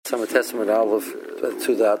Talmud Testament Aleph,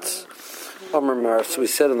 two dots. Omer Mar. So we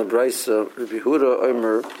said in the Brisa, Rabbi Yehuda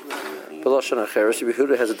Omer B'lashon Acheres. Rabbi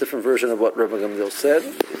Yehuda has a different version of what Rabbi Gamliel said.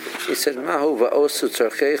 He said, "Mahu va'osu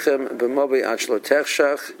tzarchechem b'mobi ad shlo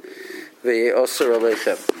techshach ve'oser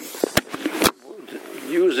aleichem."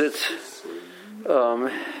 Use it.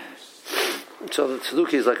 So the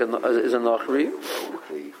tzeduki is like a nachri,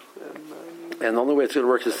 and the only way it's going to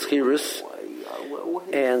work is schiris.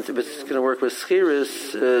 And if it's going to work with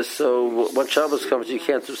schiris, so when Shabbos comes, you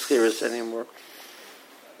can't do schiris anymore.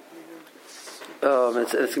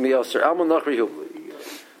 It's going to be Oser. Alma nachrihu.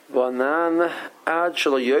 Vanan ad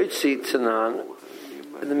shelo yotzi tanan.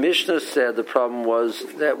 And the Mishnah said the problem was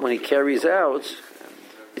that when he carries out,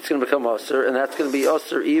 it's going to become Oser, and that's going to be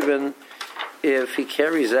Oser even if he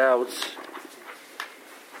carries out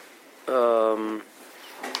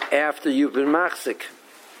after you've been machzik.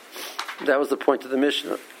 That was the point of the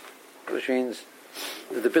Mishnah, which means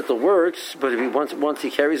that the bittul works, but if he once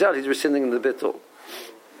he carries out, he's rescinding the bittul.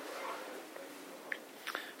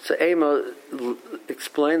 So Ema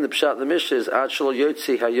explained the pshat of the Mishnah is ad shelo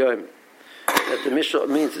yotzi hayom. That the Mishnah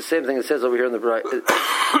means the same thing it says over here in the Brayso. It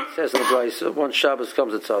says in the Brayso, once Shabbos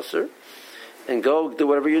comes, it's Aser, and go do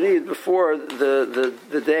whatever you need before the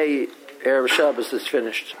day Erev Shabbos is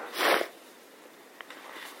finished.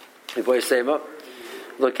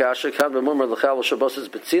 L'kasha kan b'murmur l'chal Shabbos is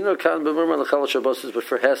betzino, kan b'murmur l'chal Shabbos is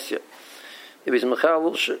b'ferhesya. If he's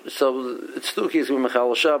mechal, so it's Tuki is with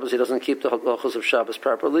mechal Shabbos. He doesn't keep the halachos of Shabbos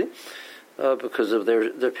properly because of their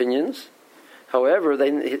opinions. However,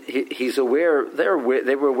 he's aware. They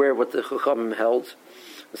were aware of what the Chachamim held.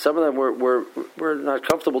 Some of them were not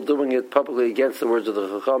comfortable doing it publicly against the words of the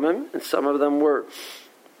Chachamim, and some of them were.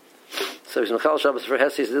 So he's mechal Shabbos for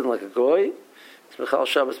Hesed. He didn't like a goy. He's mechal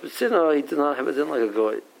Shabbos b'tzino. He did not have it. Didn't like a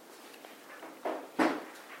goy.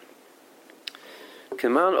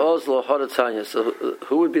 Keman oz lo hadatanya. So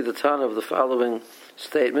who would be the Tana of the following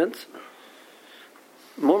statement?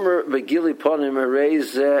 Mummer begili ponim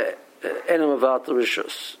erez enem avat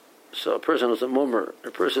l'rishus. So a person who's a mummer,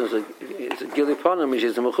 a person is a gili ponim, which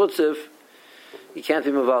is a mechutziv, he can't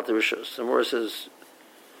be mavat l'rishus. The Mor says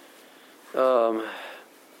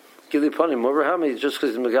gili ponim mummer hami, just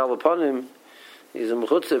because he's megal ponim, he's a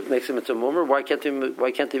mechutziv, makes him into a mummer. Why can't he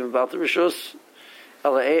mavat l'rishus?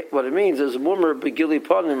 What it means is a mummer begili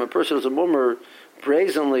ponim, a person who's a mummer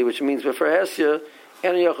brazenly, which means b'ferhesya,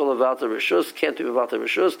 and yochel avat l'rishus, can't be mavat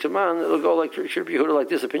l'rishus. Come on, it'll go like Rabbi Yehuda, like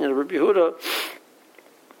this opinion of Rabbi Yehuda,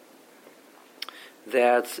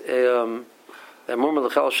 that mummer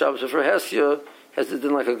l'chal Shabbos b'ferhesya has it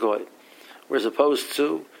done like a goy, whereas opposed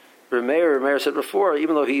to Rameir said before,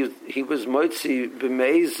 even though he was moitzi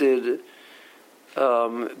b'meizid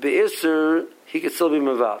be'isr, he could still be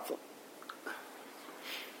mevatel.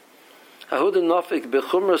 Ahuda nafik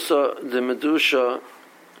bechumrasa the medusha.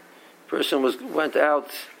 Person went out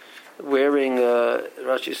wearing.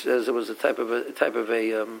 Rashi says it was a type of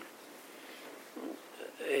a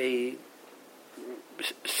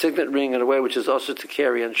signet ring in a way which is also to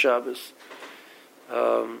carry on Shabbos,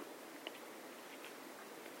 or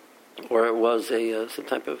it was some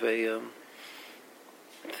type of a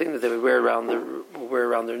thing that they would wear around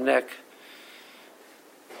their neck,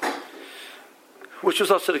 which was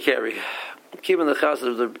also to carry. Keeping the chazal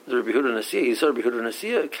of the Rabbi Yehuda Nasiya, he saw Rabbi Yehuda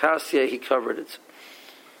Nasiya, Kasya, he covered it.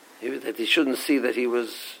 That he shouldn't see that he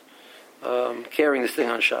was carrying this thing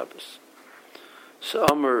on Shabbos. So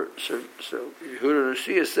Yehuda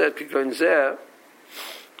Nasiya said, Kikoin zeh,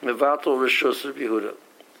 mevatel rishus Rabbi Yehuda.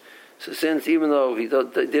 So since, even though he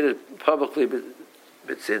did it publicly,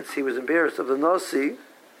 but since he was embarrassed of the Nasi,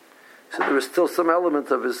 so there was still some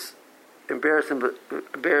element of his embarrassment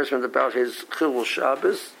about his Chilul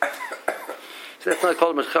Shabbos. So that's not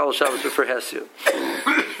called Chilul Shabbos for Hesyu.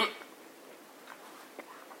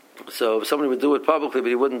 So if somebody would do it publicly, but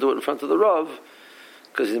he wouldn't do it in front of the Rav,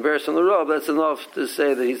 because he's embarrassed on the Rav, that's enough to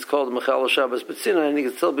say that he's called Chilul Shabbos B'tzina, and he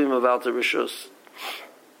can still be Maval to Rishus.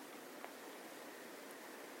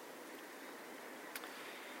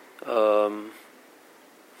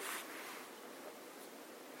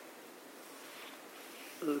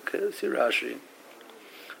 Okay, let's see Rashi.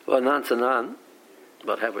 Well, Nan,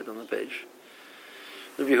 about halfway down the page.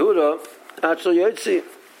 Rabbi Yehuda, Achel Yotzi,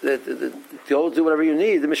 go do whatever you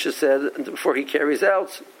need. The Mishnah said before he carries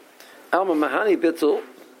out. Alma Mahani Bittul,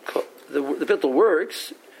 the Bittul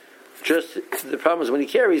works. Just the problem is when he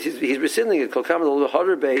carries, he's rescinding it.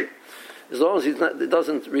 As long as he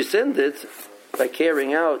doesn't rescind it by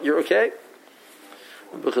carrying out, you're okay.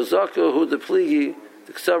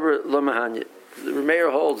 The Rameir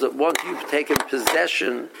holds that once you've taken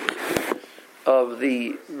possession of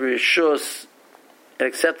the rishus and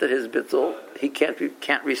accepted his bittul, he can't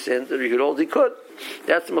rescind, or he could hold he could.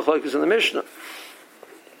 That's the machlokes in the Mishnah.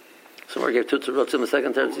 Somewhere gave Tutsa Rotzim the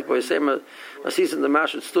second term. Boy, same Asis in the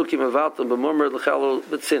Mashut Stuki Mavaltam b'Murmer l'Chalo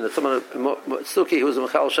B'Tzina. Someone Stuki who was a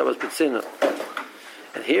Mechal Shabbos B'Tzina,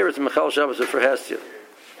 and here it's a Mechal Shabbos for Hestia.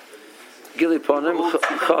 Gili Ponim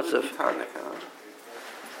Chotzev.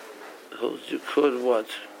 You could what?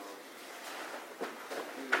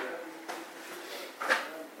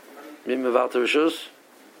 Mimavalta Rishus.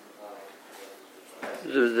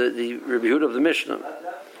 The Rebbe Yehuda of the Mishnah.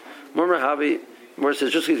 Murmer Havi. Murmer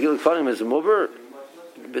says just Gili Ponim is a mover.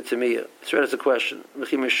 B'Tzimiya. It's right as a question.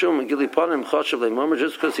 Mechimishum Gili Ponim Chotzev leMurmer,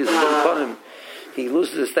 just because he's a Gili Ponim, he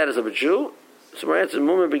loses his status of a Jew. So my answer,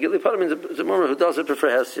 Murmer Gili Ponim means it's a Murmer who doesn't prefer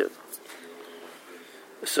Hestia.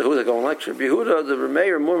 So who's it going like? Rabbi Yehuda, the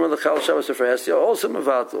Remeir, Murmer l'Chal Shabbos for Hestia, also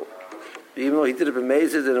Mevatel. Even though he did it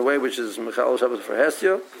b'mezid in a way which is Mechal Shabbos for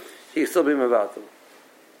Hestia, he can still be Mevatel.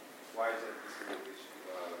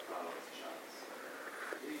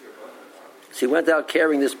 So he went out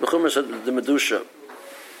carrying this B'chumas of the Medusha.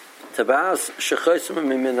 Tabas Shechosim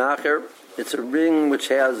Miminacher. It's a ring which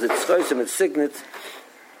has its chosim, its signet,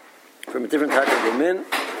 from a different type of min.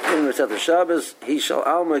 In Masechet Shabbos, he shall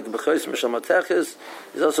almig b'chosim shel mateches.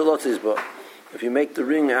 Is also lotzis bo. If you make the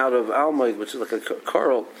ring out of almig, which is like a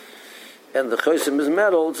coral, and the chosim is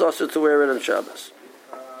metal, it's also to wear it on Shabbos.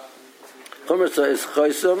 Chumash is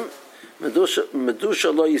chosim,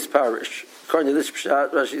 medusha lo yisparish. According to this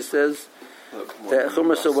pshat, Rashi says that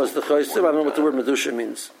chumash was the chosim. I don't know what the word medusha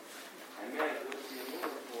means.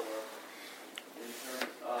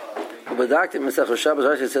 But Dr. Masechet Shabbos,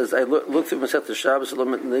 Rashi says, I looked through Masechet Shabbos,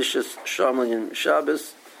 Nishas Shamalin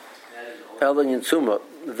Shabbos, Elin Tzuma.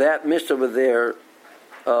 That Mishnah over there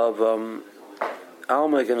of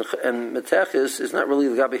Almag and Metechis is not really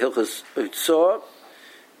the Gabi Hilchas Utzor.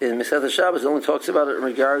 In Masechet Shabbos, it only talks about it in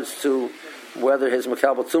regards to whether his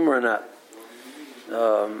Makabal Tumor or not.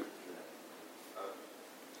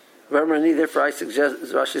 Therefore, I suggest,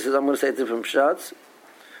 Rashi says, I'm going to say different shots.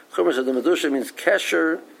 Chumash of the Medusha means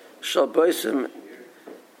Kesher. Shal boisim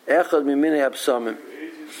echad mimini absamim.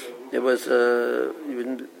 It was you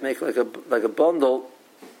would make like a bundle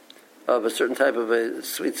of a certain type of a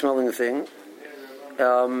sweet smelling thing,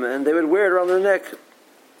 and they would wear it around their neck.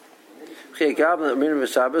 It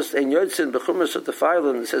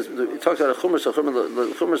says it talks about a chumash.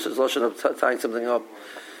 The chumash is lotion of tying something up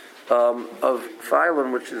of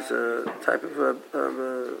phylum, which is a type of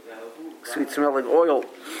a sweet smelling oil.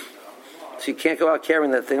 So you can't go out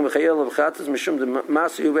carrying that thing.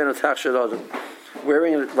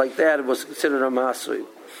 Wearing it like that, it was considered a masui.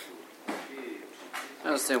 I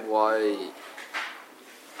understand why.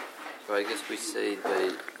 So I guess we say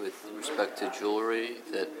that with respect to jewelry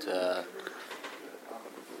that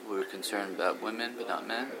we're concerned about women but not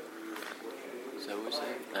men. Is that what we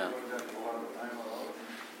say? No.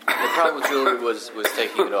 The problem with jewelry was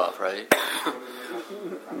taking it off, right?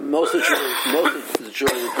 Most of the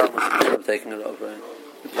jewelry problem was taking it off, right?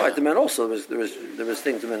 Applied to men also. There was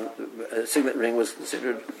things to men. A signet ring was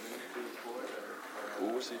considered.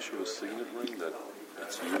 What was the issue with a signet ring that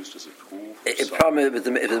it's used as a tool? The problem is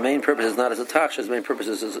if the main purpose is not as a taksha, the main purpose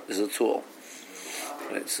is a tool.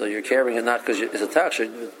 Right? So you're carrying it not because it's a taksha,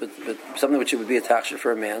 but something which would be a taksha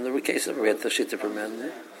for a man. There were cases where we had tashita for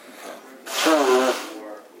men.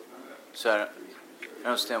 So I don't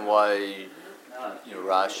understand why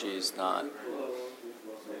Rashi is not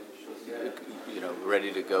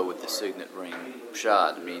ready to go with the signet ring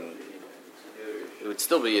shot. I mean, it would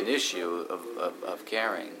still be an issue of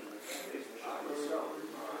carrying.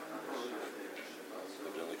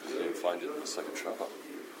 Evidently, because they didn't find it in the second Shabbat.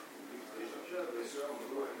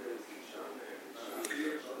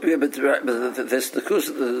 Yeah, but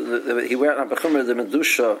he went on Bechumra the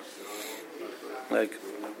Medusha, like.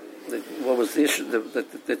 What was the issue?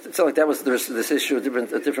 It's not like that was this issue of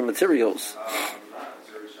different materials.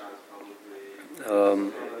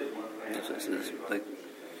 Like,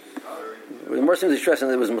 the more seems to be stressing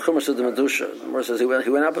that it was Mechumas of the Medusha. The more says he went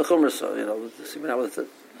out Mechumas, he went out with it.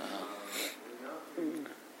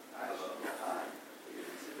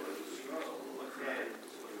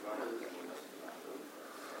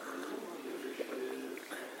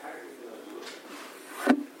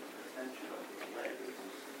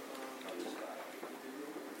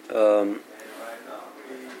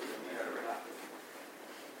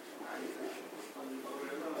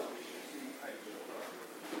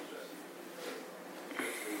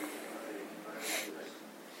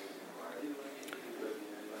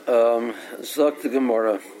 Zok the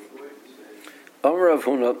Gemara. Amar Rav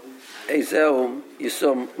Huna, Ezel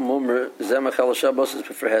Yisam Mummer Zemachal Shabbos is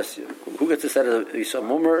prefer Hesya. Who gets to say that Yisam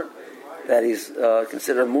Mummer, that he's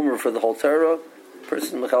considered a Mummer for the whole Torah?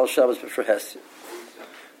 Person Machal Shabbos prefer Hesya.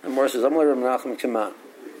 And Morris says, Amar Menachem Kiman.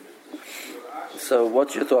 So,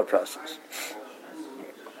 what's your thought process?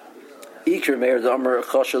 Ikr Meir Amar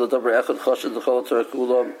Chashud Dabar Echad Chashud L'Chol Torah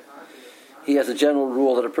Kula. He has a general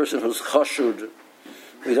rule that a person who's chashud,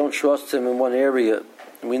 we don't trust him in one area.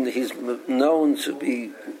 I mean, he's known to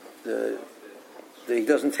be that he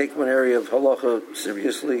doesn't take one area of halacha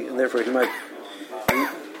seriously, and therefore he might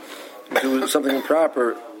do something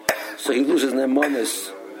improper. So he loses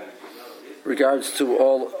nemanis regards to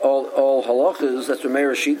all halachas. That's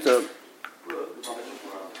Rameir Shita.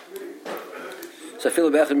 So I feel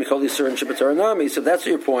about him. Mikol Yisur and Shabbatar Nami. So that's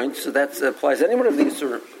your point. So that applies to any one of these.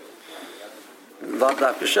 Not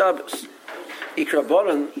Shabbos. Ikra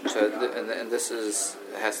Boran. So, and this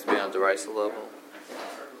has to be on the Raisa level.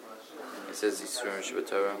 It says Yisur and Shabbat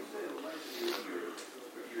Torah.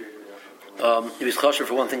 If he's kosher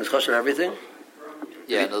for one thing, he's kosher for everything.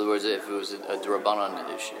 Yeah, in other words, if it was a D'Rabbanan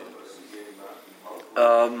issue. I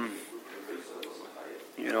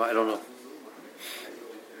don't know.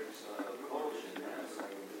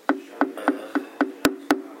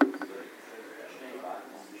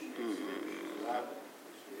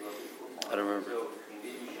 I don't remember.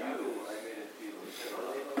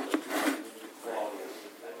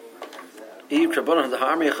 The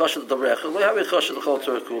harm chashad the recha. Lo have chashad the chol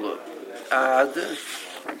Torah kula. Ad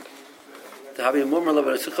to have a mummer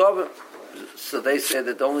level sichava. So they say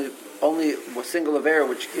that only a single avera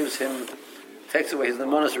which gives him takes away his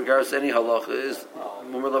nemanis regards to any halacha is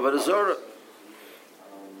mummer level zora.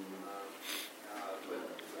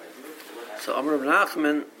 So Amar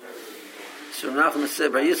Nachman. So Nachman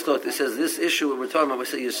said by Yitzchak, it says this issue we're talking about. We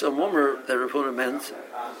say Yisam Mummer that Rapuna meant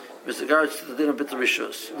with regards to the din of Bit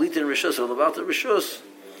Rishus, Litin Rishus, or about the Rishus.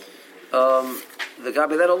 The guy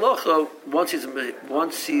by that halacha, once he's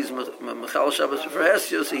Mechal Shabbos for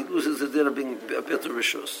Hesios, he loses the din of being a Bit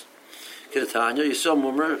Rishus. Kedatanya Yisam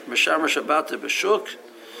Mummer Meshamar Shabbat B'Shuk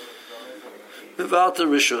Mevalta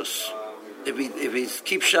Rishus. If he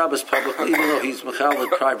keeps Shabbos publicly, even though he's Mechaled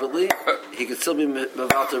privately, he can still be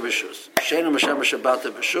Mevalta Rishus. Sheinu Meshamar Shabbat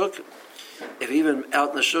B'Shuk. If even out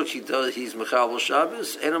in the shuk he's Mechaled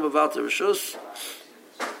Shabbos, Eino Mevalta Rishus.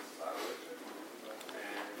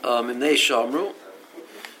 Imnei Shamru.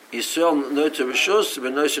 Yisrael Noita Rishus,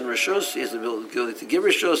 Benoisin Rishus. He has the ability to give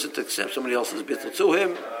Rishus and to accept somebody else's bittul to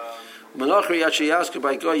him. Menachri Yachayaska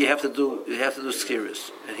by God, you have to do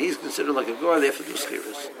skiris, and he's considered like a goy. They have to do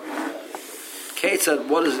skiris. Kate said,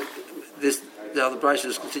 "What is this?" Now the Bryce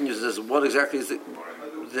just continues and says, "What exactly is the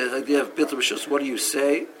idea of bittul rishus? What do you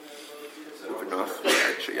say?"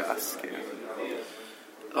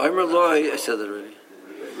 Omer loy, I said that already.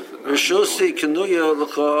 Rishusi kenuya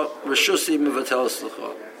l'cha, rishusi mevatelis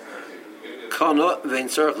l'cha. Kana vein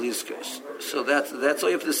tzarich lizkos. So that's all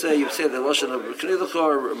you have to say. You say the lashon of kenuya l'cha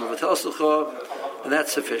or mevatelis l'cha, and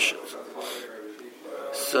that's sufficient.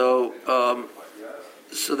 So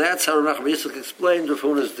that's how Rav Yitzchak explained Rav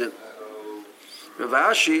Huna's din. Rav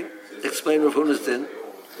Ashi explained Rav Huna's din.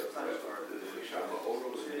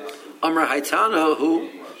 Amar Haitana, who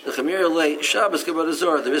the Chamir lay Shabbos Kabbalah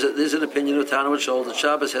Zorah. There's an opinion of Tana which holds that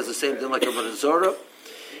Shabbos has the same din like Kabbalah Zorah.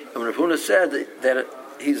 And Rav Huna said that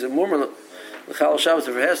he's a mummer l'chal Shabbos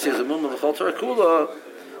of Hesi is a mummer l'chal Torah Kula.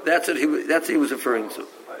 That's what he was referring to.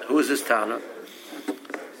 Who is this Tana?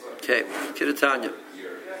 Okay, Kidatanya.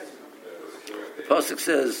 The pasuk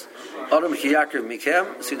says, "Adam kiyakir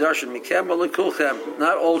mikem, sidarshan mikem, alikulchem."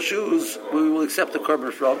 Not all Jews we will accept the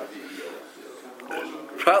korban from.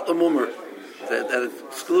 Prat l'mummer, that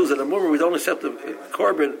excludes that a mummer we don't accept the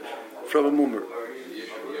korban from a mummer.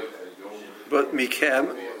 But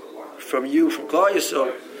mikem, from you, from Klal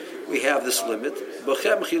Yisrael, we have this limit.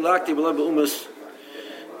 B'chem chilakti b'lam b'umas.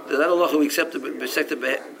 That halacha we accept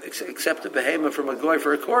the behemoth from a goy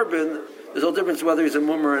for a korban. There's no difference whether he's a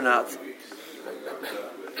mummer or not.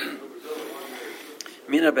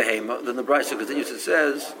 Mina behema. Then the Brisa continues. It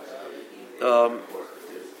says,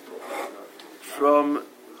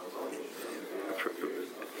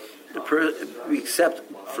 we accept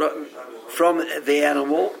from the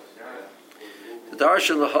animal. The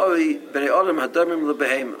darshan lahavi bnei adam hadamim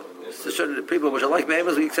lebehema. Certain people which are like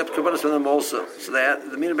behemoths, we accept korbanos from them also. So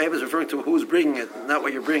that the mina behema is referring to who's bringing it, not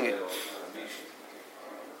what you're bringing.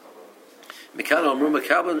 Mikano amru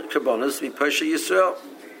mekabel korbanos mipasha Yisrael.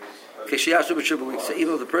 We say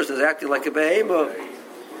even if the person is acting like a behemoth,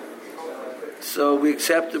 so we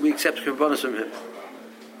accept korbanos from him.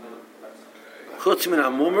 Chutz min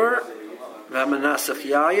hamumar v'hamanasach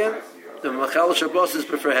yayin, the machal Shabbos is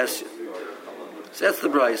prefer hesed. So that's the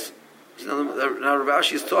Bryce. Now Rav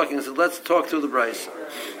Ashi is talking and said, let's talk through the Bryce.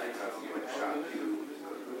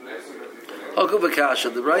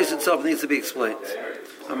 The Bryce itself needs to be explained.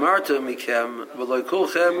 Amarta mikem v'loy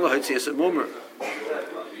kulchem l'hoitzias a mummer.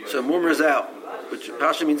 So mummer is out, which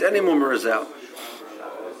Pasha means any mummer is out.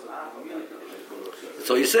 That's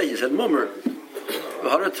all you said. You said mummer.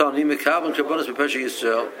 V'haratani mekabel karbonos b'pesha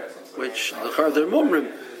Yisrael, which the char they're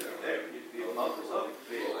mumrim.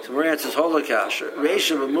 So Maria answers holakash.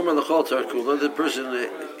 Reishim of mummer l'chol tarkula. The person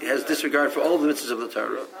has disregard for all the mitzvahs of the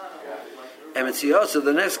Torah. And Mitziyasa,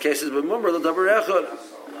 the next case is but mummer l'davar echad.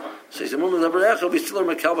 So he said mummer l'davar echad. We still are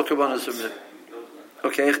mekabel karbonos from him.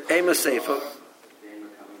 Okay, ema seifa.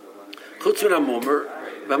 Chutz min ha-mummer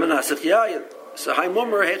v'menasech yayin. So hay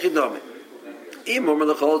mummer hechidami. I mummer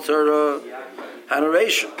l'chol Torah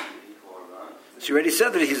haneration. So you already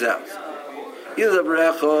said that he's out. Either the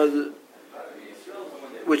berechod,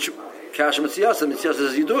 which kasha mitziyasa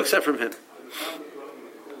says you do accept from him.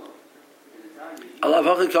 Alav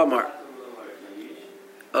hachi kamar.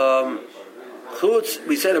 Chutz,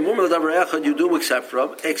 we said a mummer l'davar echad you do accept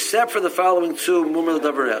from, except for the following two mummer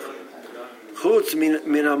l'davar echad. Chutz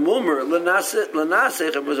min ha-mummer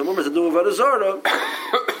l'nasech, it was a mummer to do with avodah zarah.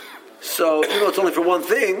 So, it's only for one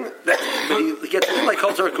thing, but he gets like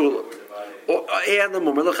Kol Torah Kula. And the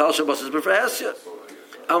Mummer, the Chal Shabbos is B'Frehesya.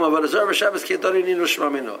 Amma V'Azar Shabbos K'Yadari Nino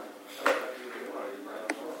Shmamino.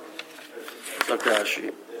 Dr.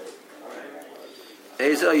 Ashi.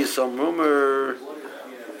 Ezel Yisam Mummer.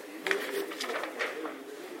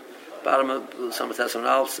 Bottom of some Tesson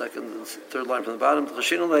Alf, second, third line from the bottom.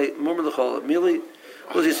 Chashinolei Mummer the Chol Mili.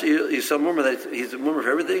 Yisam Mummer, that he's a Mummer for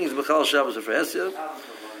everything. He's B'Chal Shabbos B'Frehesya.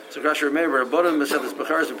 So Grasher remember, Abodim said this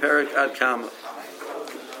Bechar is a Perik Ad Kama.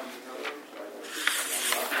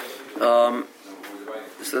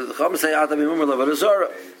 So the Chama say Adam Yimumar Avodah Zarah.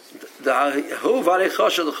 The Hu Varei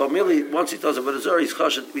Choshed the Chomili, once he does Avodah Zarah, he's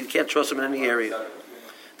Choshed. We can't trust him in any area.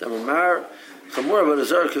 The Mamar Chamur Avodah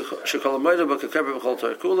Zarah Shekol Amayda B'Kakeber B'Chol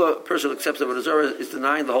Torah Kula. A person who accepts Avodah Zarah is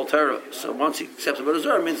denying the whole Torah. So once he accepts Avodah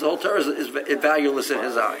Zarah, it means the whole Torah is valueless in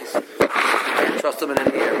his eyes. You can't trust him in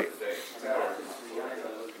any area.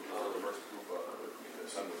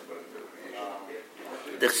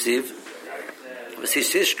 Dechsiv,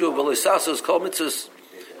 v'sisishku v'loisasos kol mitzvahs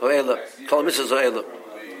ho'ela.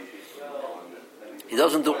 He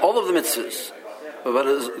doesn't do all of the mitzvahs. But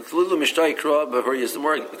K'lilu Mishtay Kra, but the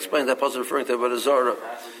more explains that passage referring to Avodah Zarah.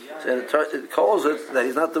 And it calls it that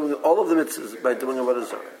he's not doing all of the mitzvahs by doing Avodah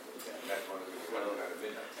Zarah.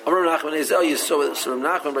 Amar Nachman Ezel Yisrael, so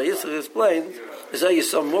Nachman Bar Yitzchak explained, Ezel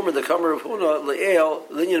Yisrael Mummer, the Kamer of Huna, Le'el,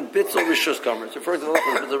 Linyan Bitzel Rishus Kamer. It's referring to the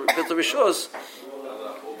Lachman, but the Bitzel Rishus.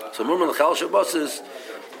 So Mummer L'chal Shabbos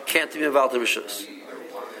can't be involved in Rishus.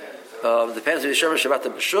 Depends if Yishem Shabbat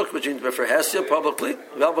and B'shuk, which means B'fer Hesya publicly.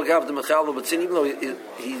 Val B'gav the Mechal B'tzin, even though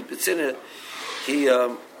he's B'tzin,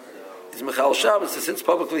 he's Mechal Shabbos, and since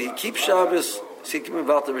publicly he keeps Shabbos, so he can be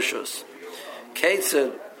involved in Rishus. Kate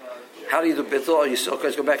said, how do you do Bittul? Or you still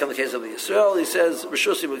guys go back on the case of the Yisrael. He says,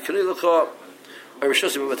 Rishusi B'kari L'cha, or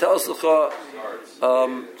Rishusi B'Batelis L'cha.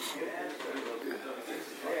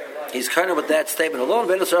 He's kind of with that statement alone.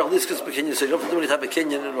 So you don't have to do any type of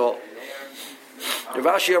kinyan at all. Rav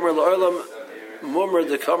Ashi Amar L'Olam Mummer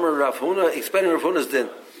the Kamer Rav Huna, explaining Rav Huna's din.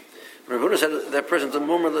 Rav Huna said that person's a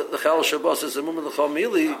Mummer the Chal Shabbos is a Mummer the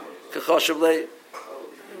Chamili Kachashav Le.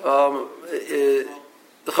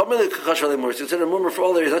 The Chamili Kachashav Le more. It's considered a Mummer for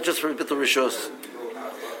all areas, not just for Bittul Rishos.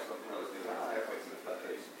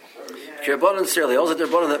 Kirbanan Sirli also the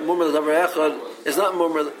Rabbanan that Mummer the Davar Echad is not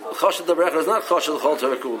Mummer. Chashav the Davar Echad is not Chashav the Chol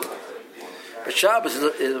Torah Kula. But Shabbos is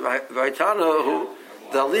Vaitana who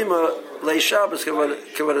the Alima lay Shabbos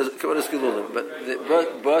Kavadas Gilulim.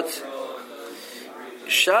 But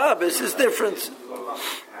Shabbos is different.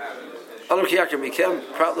 Alam Kiyakar Mikem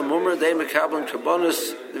Prat the Mummer they Mekablan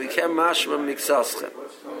Karbonis they Mikem Mashma Miksaschem.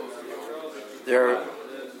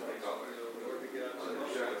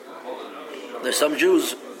 There's some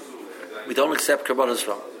Jews we don't accept Karbonis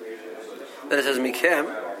from. Then it says Mikem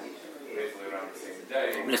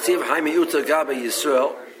Nesiv Haimi Uta Gabe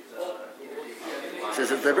Yisrael. It says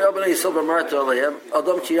that the Rebbe Yisrael B'Marta Alehem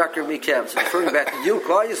Adam Kiyakar Mikem. So referring back to you,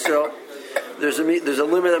 Klal Yisrael, there's a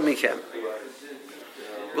limit of Mikem.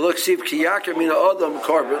 We'll look see Kiyakar Mina Adam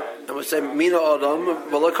Korban, and we say Mina Adam,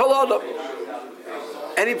 we'll look Kol Adam.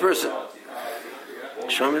 Any person.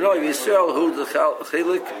 Shomino Yisrael who the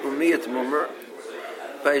Chilik Umiyat Mummer.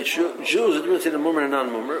 By Jews, it's different between a Mummer and a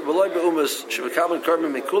non-Mummer. V'loi be'umas shevakabel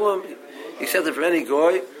Korban Mikulam. He said that from any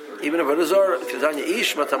goy, even if it is or Kazanya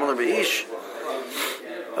Ish, Matamalar Be'ish.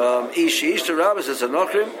 Ish to Rabbis is a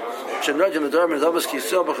Nochrim.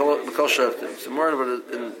 more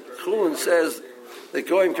in Chulin says that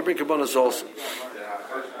Goyim can bring Kabbanas also.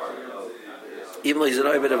 Even though he's an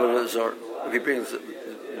Ovid of a Azor. If he brings the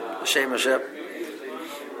Shem Hashem.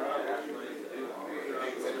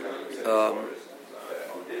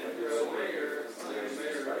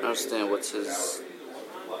 I understand what's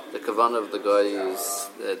the kavanah of the guy is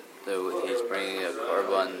that he's bringing a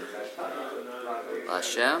korban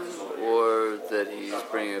Hashem, or that he's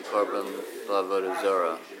bringing a korban L'Avodah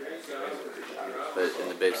Zarah, but in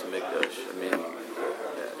the base of Mikdash. I mean,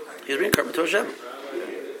 he's bringing a korban to Hashem.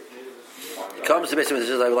 He comes to the base of Mikdash and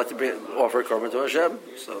says, I would like to offer a korban to Hashem,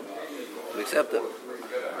 so we accept it.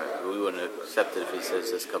 We wouldn't accept it if he says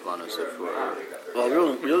this kavanah is for. Well, we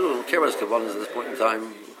really don't care about his kavanas at this point in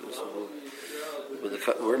time.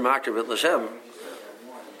 We're marked with Hashem.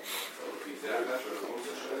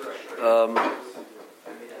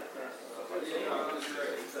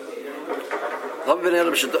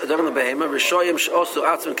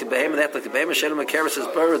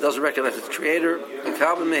 Doesn't recognize its creator. We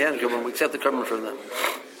accept the carbon from them.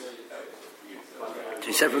 So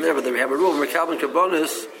he said from there, but then we have a rule. Mekabel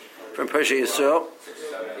Kabbanis from Pesha Yisrael.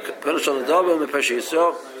 Punish on the Dabba and Pesha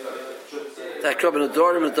Yisrael. That Kabbalah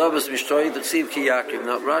Adorim and Dabbas Mishtoy that Siv Ki Yakim.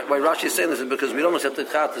 Now, why Rashi is saying this is because we don't accept the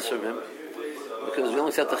Chatas from him. Because we only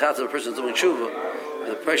accept the Chatas of a person doing Tshuva.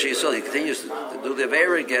 The Pesha Yisrael, he continues to do the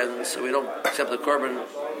Aveira again, so we don't accept the Korban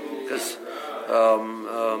because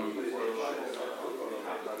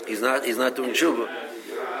he's not doing Tshuva.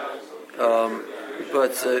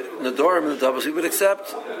 But Nadorim and Dabbas we would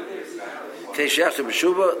accept. You're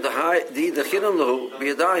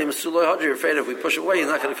afraid if we push away, he's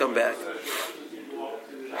not going to come back.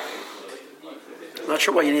 I'm not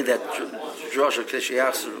sure why you need that drasha.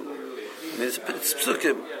 I mean, it's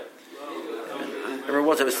psukim. I remember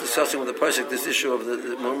once I was discussing with the Pesach this issue of the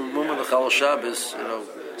Mumma L'Chal Shabbos.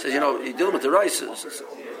 Says you're dealing with the rices.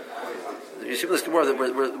 You see this Gemara that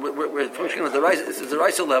we're functioning at the rice. It's the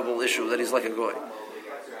rice level issue that he's like a goy.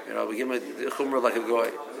 We give him the chumrah like a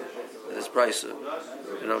goy. This price,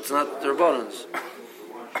 it's not the Rabbanans.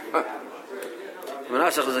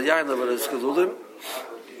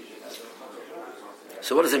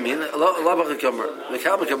 So what does it mean? A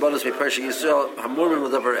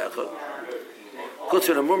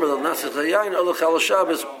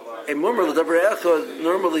murmur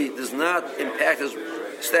normally does not impact his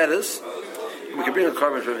status. We can bring a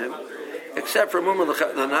carbon from him, except for a murmur the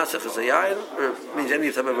nasach is a yain, or means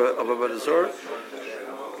any type of a badazor.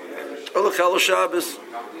 All the Shabbos,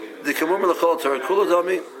 the Kamum L'Chol Torah Kula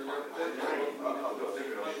Dami,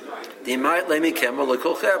 the Might Le Mikem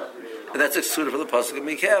L'Kol Chem, and that's excluded from the pasuk of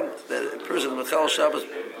Mikem. That a person L'Chol Shabbos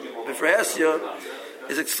b'Frehesya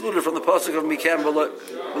is excluded from the pasuk of Mikem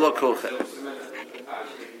L'Kol Chem.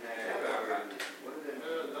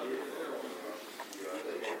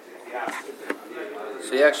 So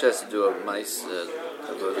he actually has to do a nice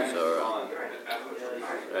Avodah Zarah.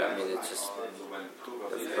 I mean, it's just.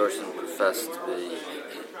 If the person professed to be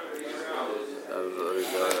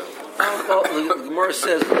well, the Gemara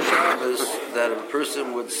says in Shabbos that if a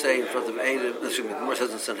person would say in front of Adam, the Gemara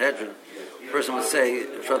says in Sanhedrin, a person would say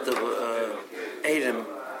in front of Adam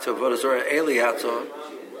to Avodah Zarah Eliyatzor,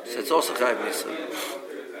 so it's also Chayv Misa.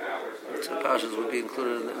 So Pashas would be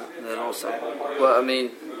included in that also. Well, I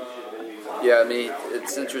mean,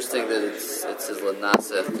 it's interesting that it says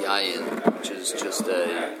Lanasech Yayin, which is just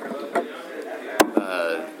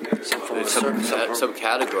some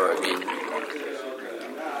category.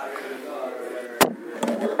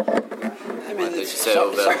 I mean, it's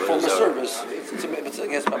some form of service. It's I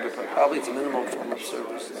guess probably it's a minimum form of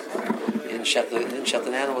service. You didn't shut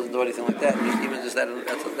an animal, didn't do anything like that. Even just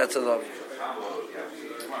that's enough.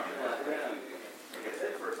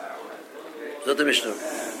 Zot the Mishnah.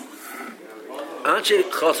 Anche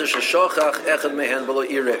chaser sheshachach echad mehen below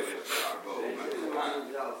irev.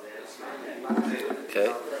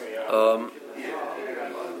 Okay.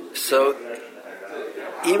 So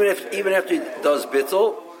even after he does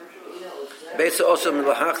bittul, Beitza also min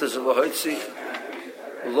lahachtas and lahoitzi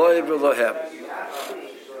loy v'lohem.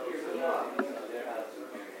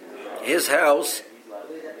 His house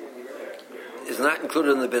is not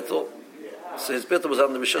included in the bittul, so his bittul was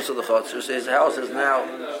on the rishus of the chotzer. So his house is now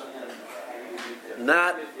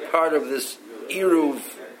not part of this Eruv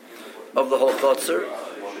of the whole chotzer,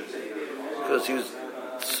 because he was.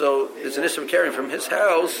 So it's an issue of carrying from his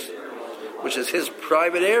house, which is his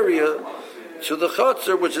private area, to the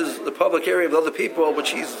chotzer, which is the public area of other people,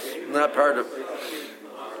 which he's not part of.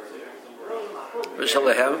 But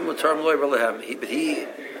he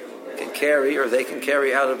can carry, or they can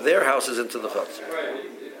carry out of their houses into the chotzer.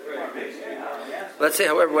 Let's say,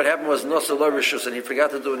 however, what happened was Nosa lo Rishus, and he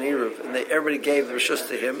forgot to do an Eruv, and everybody gave the Rishus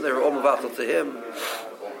to him. They were all Mavatal to him.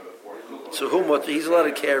 So he's allowed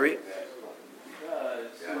to carry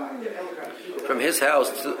from his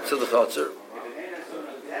house to the Chotzer.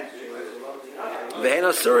 Ve'en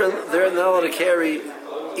Asurin, they're not allowed to carry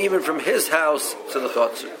even from his house to the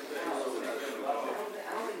Chotzer.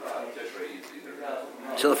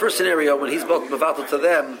 So the first scenario, when he's both Mavatal to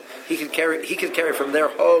them, he could carry from their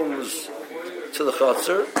homes to the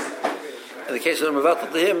Chotzer. In the case of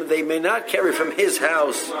Mavatal to him, they may not carry from his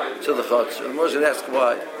house to the Chotzer. And Moshe ask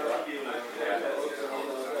why.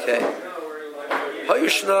 Okay.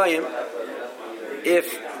 Hayushnayim,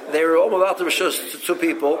 if they were all Mavatal Rishus to two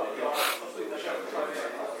people,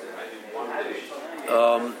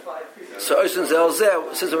 so Oisin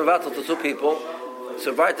Zelzeh, since we're Mavatal to two people,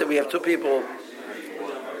 so right there we have two people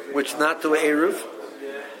which not do Eruv,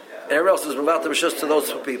 and everyone else is Mavatal Rishus to those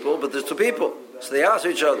two people, but there's two people, so they ask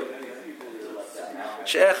each other.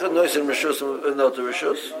 She'echad Noisin Rishus and not to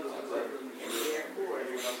Rishus.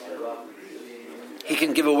 He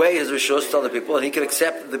can give away his Rishus to other people, and he can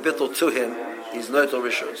accept the bittul to him. He's not to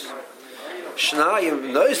Rishus.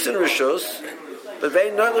 Shnayim Noisin Rishus, but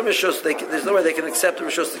they not the Rishus. There's no way they can accept the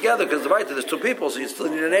Rishus together because there's two people, so you still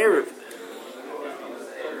need an Eruv.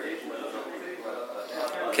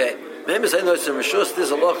 Okay, maybe say Noisin Rishus.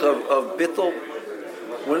 There's a lot of bittul.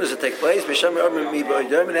 When does it take place?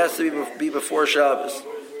 It has to be before Shabbos.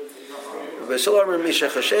 Which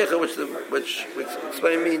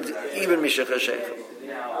explain means even Mishach HaShecha.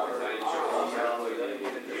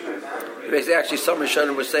 Actually, some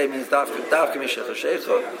Rishonim would say it means Dafka Mishach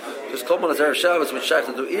HaShecha. Because Kol Man Erev Shabbos, which Shaykh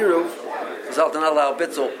to do Eruv, is not allow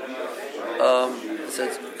Bitzel. It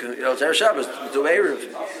says, it's Erev Shabbos, to do Eruv.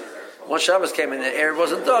 Once Shabbos came in, the Eruv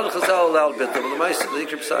wasn't done, Chazal allowed Bitzel. But the Ma'aseh, the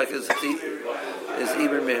Ikr Psak is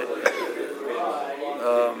even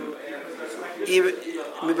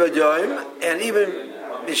Mibadoim, and even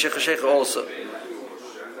Mishach HaShecha also.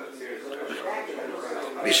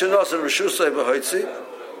 Mishanos and Rishusay B'Hoitzi.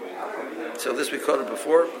 So this we quoted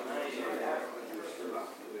before.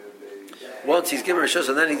 Once he's given Rishus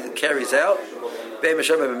and then he carries out. So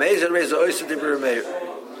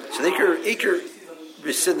the Iker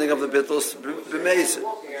rescinding of the Bittles B'Mezid.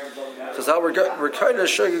 Because we're kind of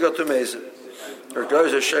sure you got to Mezid. Or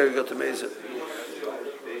goes are sure you got to Mezid.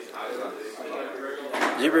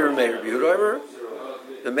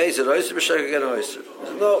 The Mezid oyster, b'shagig again oyster.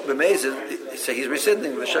 No, the Mezid, so he's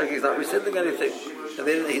rescinding. The shagig is not rescinding anything, and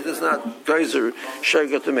then he does not geyser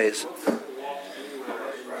shagig to Mezid.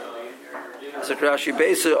 So Rashi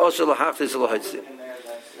Beisa also lahaftis lahotzi.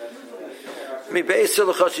 Mi Beisa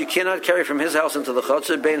lachotz, you cannot carry from his house into the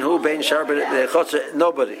chotzer. Bein hu bein shar the chotzer,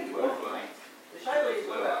 nobody.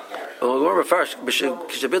 Well, the word first,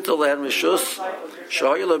 b'shabitul lehan mishus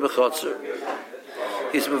shahayla b'chotzer.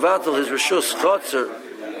 He's mevatel his rishus chotzer.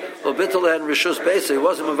 Well, bitul and rishus beisa. He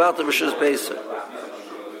wasn't mevatel rishus beisa.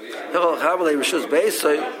 Havale rishus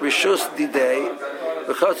beisa, rishus didei,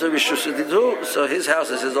 the chotzer rishus didu. So his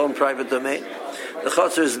house is his own private domain. The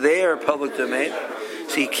chotzer is their public domain.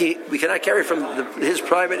 So we cannot carry from his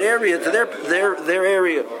private area to their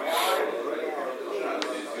area.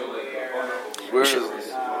 Where is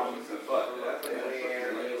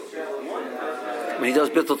when he does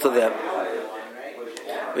bitul to them.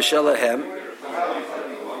 V'shelahem.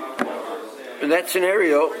 In that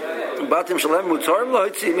scenario, Batim Shalem Mutarim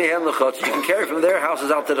Loitzi Mehem L'Chotz. You can carry from their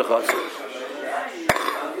houses out to the Chotz.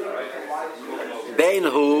 Bein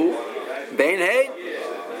Hu, Bein Hey.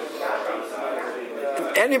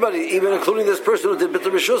 Anybody, even including this person who did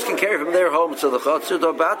B'tul Rishus, can carry from their home to the Chotz. Do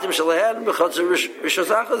Batim Shalem B'Chotz Rishus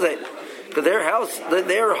Achazein. Because their house,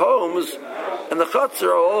 their homes, and the Chotz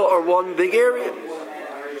are one big area.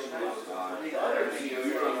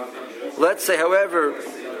 Let's say, however,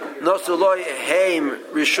 Nosuloi Haim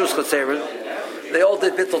Rishus Chatzerin, they all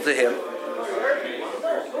did bittul to him.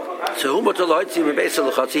 So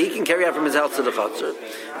he can carry out from his house to the Chatzer.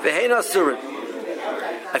 V'hein Asurin.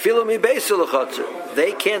 I feel mi beisul Chatzer.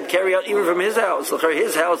 They can't carry out even from his house.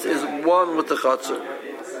 His house is one with the Chatzer.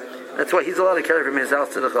 That's why he's allowed to carry from his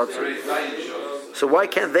house to the Chatzer. So why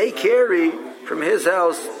can't they carry from his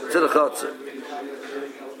house to the Chatzer?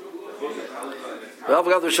 I've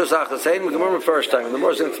got the Rishus Achazein. We can remember the first time, and the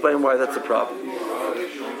more is going to explain why that's a problem.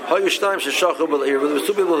 There was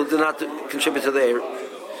two people who did not contribute to the Eir.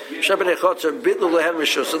 Everybody else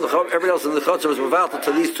in the Chotzer was mevatel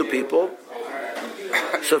to these two people.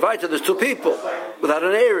 So weiter, there's two people without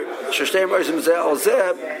an Eir. So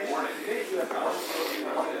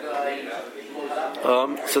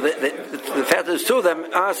the fact that there's two of them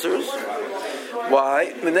answers.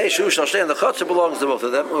 Why? The chutzner belongs to both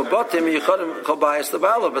of them. But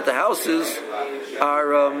the houses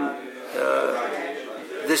are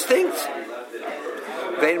distinct.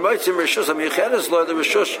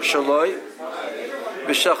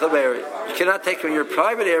 You cannot take from your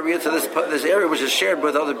private area to this area which is shared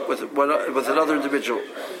with another individual.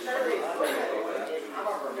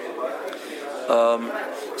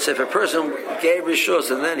 So if a person gave rishus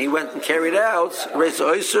and then he went and carried out, once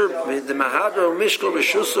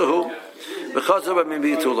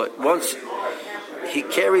he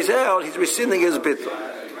carries out, he's rescinding his bittul.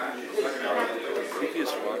 The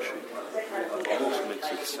previous Rashi almost makes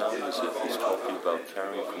it sound as if he's talking about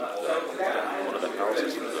carrying from one of the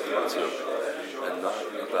houses into the chutzner, and not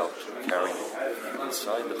about carrying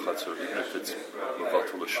inside the chutzner, even if it's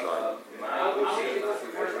mevatel l'shnayim.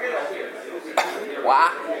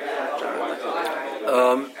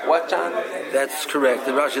 What, John? That's correct.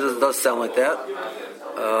 The Rashi does sound like that.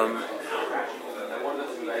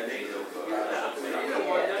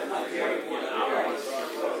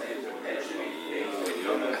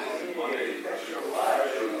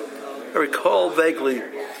 I recall vaguely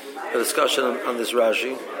a discussion on this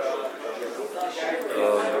Rashi.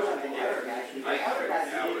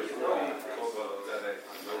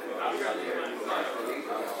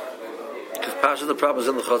 Because Pasha the problem is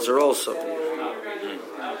in the chutzner also.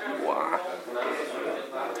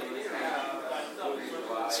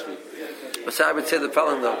 But so I would say the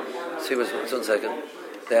following though. See, one second.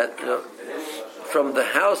 That from the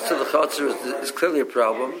house to the chutzner is clearly a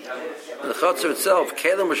problem. And the chutzner itself,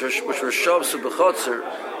 kelim which were shovs of the chutzner,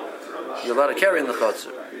 you're allowed to carry in the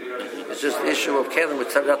chutzner. It's just the issue of kelim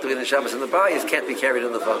which have got to be in the Shabbos and the bayis can't be carried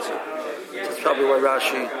in the chutzner. So that's probably why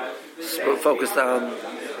Rashi focused on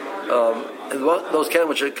and those kelim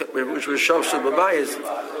which were shovs of the bayis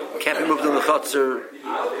can't be moved in the chutzner.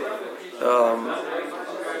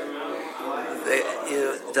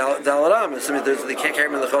 Dalaramis. I mean, they can't carry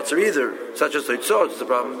them in the chutzner either. Such as Hitzot, it's the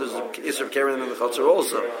problem. There's an issue of carrying them in the chutzner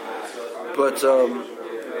also. But so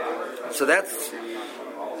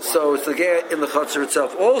it's the gay in the chutzner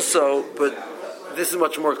itself also. But this is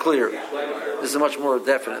much more clear. This is much more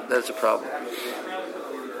definite. That's a problem.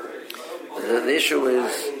 The issue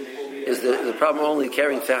is the problem only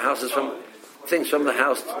carrying things from the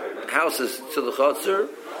houses to the chutzner,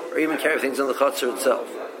 or even carry things in the chutzner itself.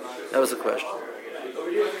 That was the question.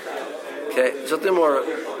 Okay, something more.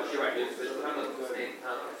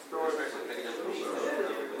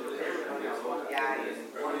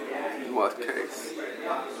 What case?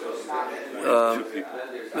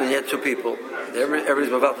 When you had two people.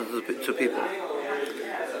 Everybody's involved with two people.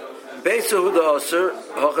 Beisahu the Aser,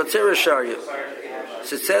 Hachatzer Sharya.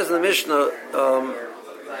 So it says in the Mishnah,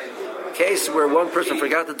 case where one person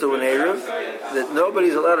forgot to do an Eruv, that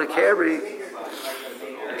nobody's allowed to carry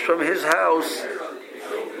from his house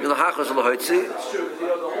the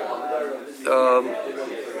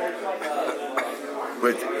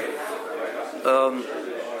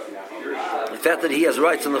fact that he has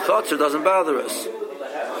rights in the chutzner doesn't bother us.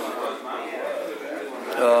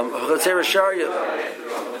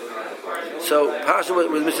 So Pasha with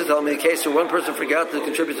Mr. telling me, in case where one person forgot to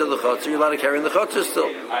contribute to the chutzner, you're allowed to carry in the chutzner still.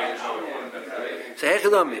 So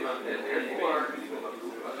Hechadami.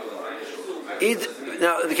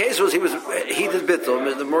 Now the case was he did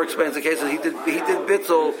bittul. The more explains the case is he did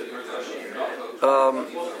bittul,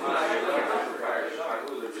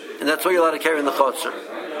 and that's why you're allowed to carry in the chutzner.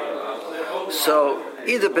 So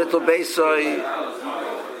either bittul beisai,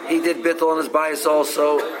 he did bittul on his bias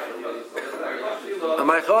also.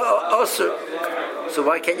 So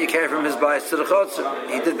why can't you carry from his bias to the chutzner?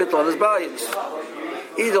 He did bittul on his bias.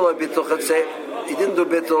 Either bittul chatzei, he didn't do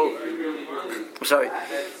bittul. Sorry.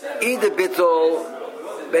 Either bittul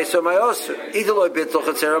based on my osir, either loy bittul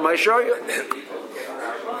chatzera my sharia.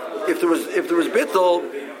 If there was bittul,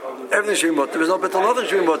 everything should be mutter. There was no bittul, nothing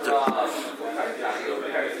should be mutter.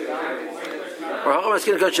 Or how am I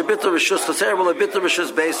going to go to bittul rishus chatzera, well, bittul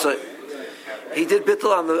rishus beisai. He did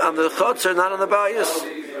bittul on the chatzera, not on the bias.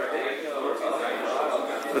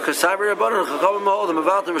 Because saber rabbanon chachamim hold the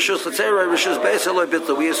mevatel rishus chatzera rishus beisai loy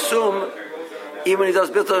bittul. We assume even when he does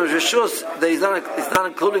bittul and rishus, that he's not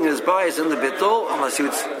including his bias in the bittul, unless he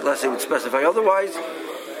would specify otherwise.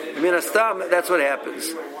 Min hastam, that's what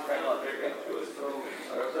happens.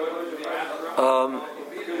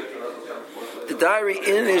 The diary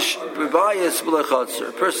in his bias b'le chutzner.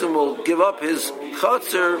 A person will give up his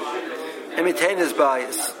chutzner and maintain his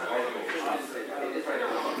bias.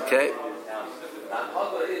 Okay.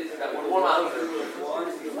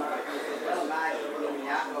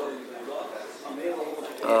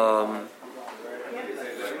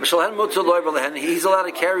 He's allowed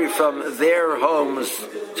to carry from their homes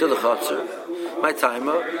to the chutzner. My time,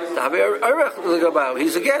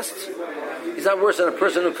 he's a guest. He's not worse than a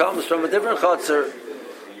person who comes from a different chutzner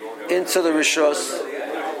into the rishus,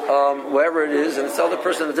 wherever it is, and it's the other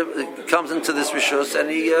person that comes into this rishus, and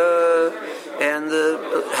he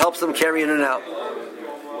helps them carry in and out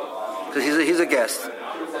because he's a guest.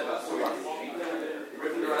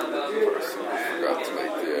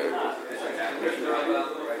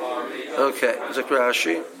 Okay, Zek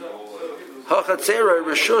Rashi.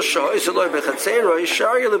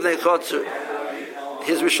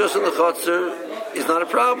 His rishus in the chutzner is not a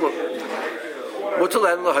problem.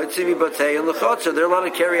 They're allowed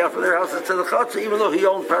to carry out from their houses to the chutzner, even though he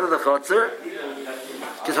owned part of the chutzner.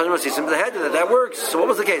 That works. So what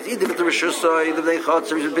was the case? Either the rishus, either the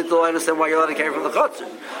chutzner, I understand why you're allowed to carry from the chutzner.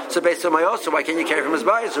 So based on my also, why can't you carry from his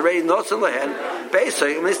bias? Already notes in the hand. Based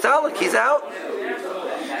on he's out.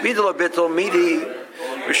 Midlo bittul midi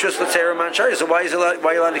rishus l'tzera manchari. So why are you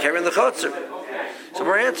allowed to carry in the chutzner? So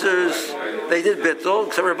more answers. They did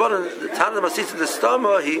bittul. So Rabbanan the Tana Masitza the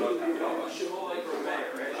Stama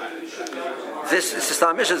This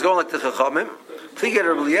Sistam Mishnah is going like the Chachamim. Please get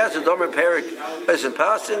Rabbi Eliezer Domer Perik as in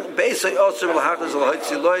passing. Basically, also L'Hachnas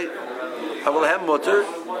L'Hoitziloi Avalhem Mutter.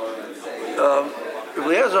 Rabbi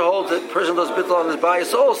Eliezer holds that person does bittul on his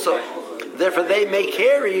bias also. Therefore, they may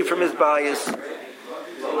carry from his bias.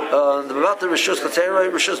 The Mavata Rishus Chatzeroi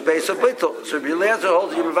Rishus Beis of bittul. So Rabbi Eliezer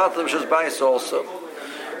holds you Mavata Rishus bias also.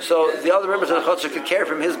 So the other members of the chutzner could carry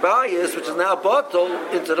from his bias, which is now bottled,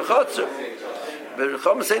 into the chutzner. But the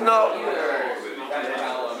Chacham say no.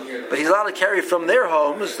 But he's allowed to carry from their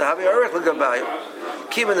homes to have a arich l'gabayim.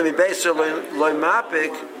 Kimin the mibeser loy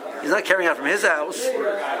mapik. He's not carrying out from his house.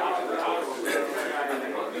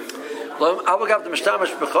 Avagav the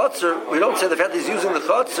mishtamash b'chutzner. We don't say the fact he's using the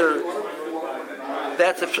chutzner.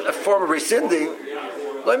 That's a form of rescinding.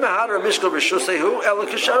 Loy mahadar mishkol b'shusehu ela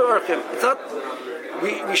kishar archim. It's not.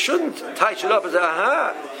 We shouldn't touch it up as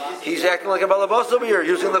he's acting like a balabas over here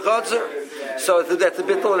using the chutzner. So that's a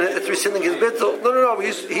bittul, and it's rescinding his bittul. No.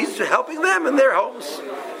 He's helping them in their homes.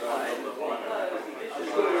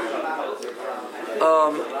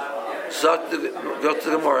 Go to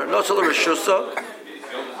the Gemara. No so the rishusa.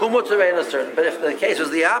 But if the case was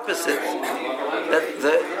the opposite, that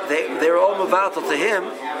they were all mavatal to him,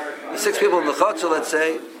 the 6 people in the chutzner, let's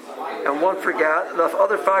say, and one forgot, the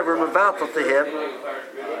other 5 were mavatal to him.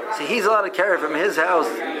 See, he's allowed to carry from his house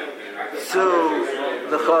to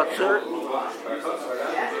the chutzner,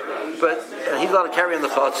 but he's allowed to carry in the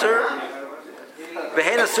chutzner.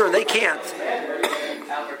 Behenasur, they can't.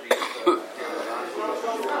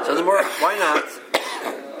 So the more, why not?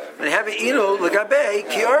 When they have it, l'gabei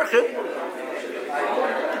ki archim.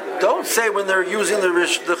 Don't say when they're using the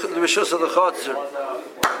rishus of the chutzner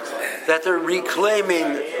that they're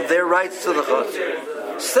reclaiming their rights to the chutzner.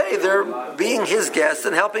 Say they're being his guest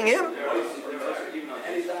and helping him.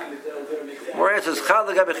 More answers. Chad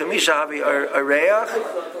l'gabi chemisha havi areach.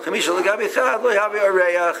 Chemisha l'gabi chad lo havi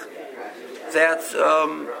areach. That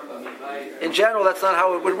in general, that's not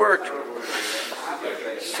how it would work.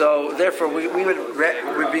 So therefore, we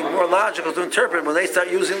would be more logical to interpret when they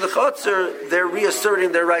start using the chutzner, they're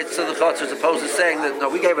reasserting their rights to the chutzner as opposed to saying that no,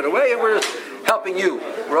 we gave it away and we're just helping you.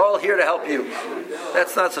 We're all here to help you.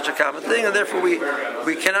 That's not such a common thing, and therefore we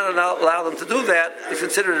cannot allow them to do that. It's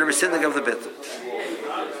considered a rescinding of the bittul.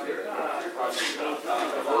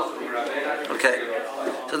 Okay.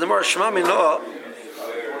 So the more Shema Mino.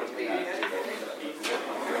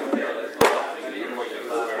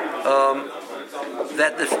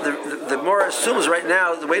 That the more assumes right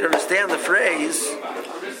now the way to understand the phrase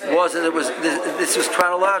was that this was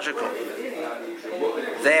chronological.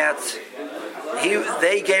 That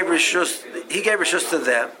he gave rishus to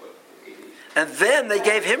them, and then they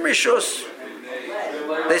gave him rishus.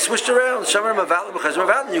 They switched around. Some of them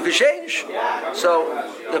are you could change. So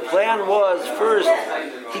the plan was first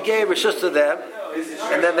he gave rishus to them,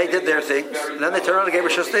 and then they did their things. And then they turned around and gave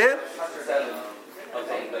rishus to him.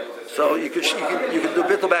 So you can do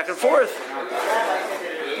bittul back and forth.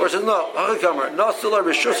 Or says no,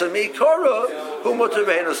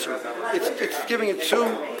 it's giving you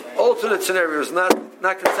 2 alternate scenarios,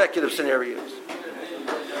 not consecutive scenarios.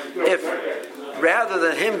 If rather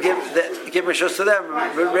than him give rishus to them,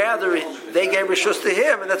 but rather they gave rishus to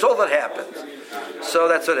him, and that's all that happened. So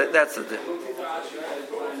that's the thing.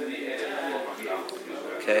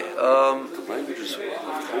 Okay. The language of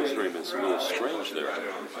Chosrim is a little strange there.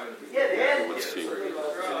 Let's see.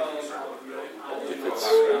 If it's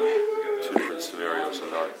 2 different scenarios or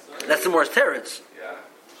not. That's the Morris Teretz.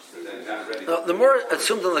 Now, the more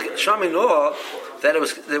assumed in the Shami Noah that it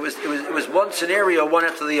was one scenario, one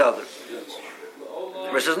after the other.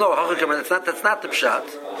 Where says no, that's not the pshat.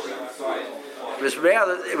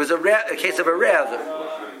 It was a case of a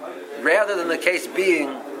rather than the case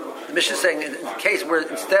being the Mishnah is saying in the case where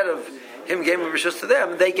instead of him giving rishus to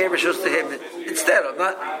them, they gave rishus to him instead of,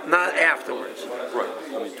 not afterwards. Right.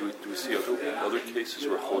 I mean, do we see other cases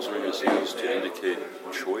where chosering is used to indicate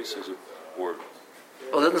choice, or?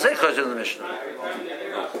 Well, it doesn't say choser in the Mishnah.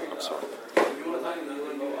 No, I'm sorry.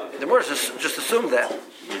 The more just assume that.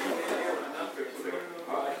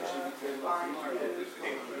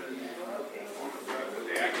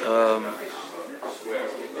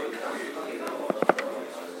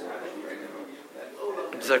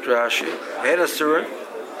 Zakrashi.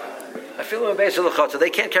 I feel in base of the chotzer. They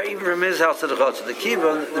can't carry even from his house to the chotzer. The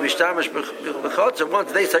kiva, the mishtamish b'chotzer.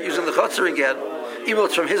 Once they start using the chotzer again, even though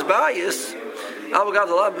it's from his bias, avogad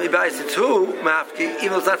alav bias too mafki.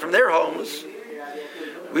 Even though it's not from their homes,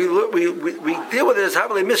 we deal with it as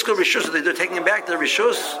having miskul rishus. They're taking him back to the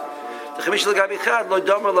rishus. The chemish l'gabichad lo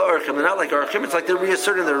domer la'orchim. They're not like orchim. It's like they're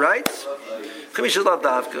reasserting their rights. Chemish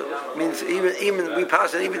l'davka means even we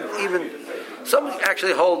pass it even. Some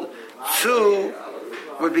actually hold 2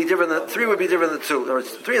 would be different than 3 would be different than 2. In other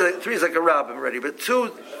words, 3 is like a rabbim already, but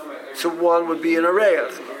 2 to 1 would be an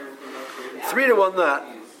arayach. 3 to 1 not.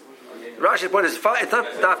 Rashi's point is 5. It's not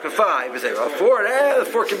dafka 5. You say 4.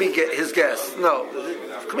 4 can be his guess. No,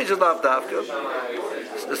 commission is not dafka.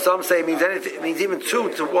 Some say it means anything. It means even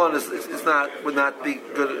 2 to 1 is not would not be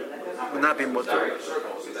good. Would not be mutter.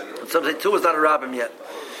 Some say 2 is not a rabbim yet.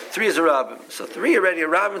 3 is a rabbim. So 3 already a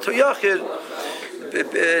rabbim to yachid.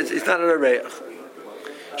 It's not an arayach.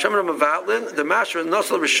 Shemar Mavatlin, the master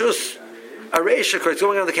Nosel Rishus Areisha. It's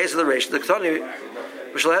going on the case of the Reish. The Ketani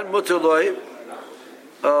Mishlehen Mutuloi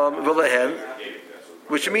V'lehen,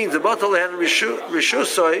 which means the Batalhen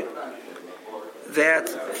Rishusoi. That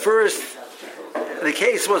first, the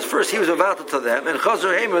case was first he was available to them, and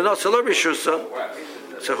Chazor Heim Nosel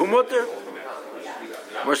Rishusa. So who mutter?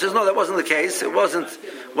 Where it says no, that wasn't the case. It wasn't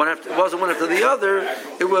one after the other.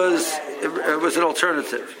 It was an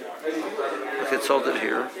alternative. Okay, it's sold it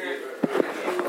here.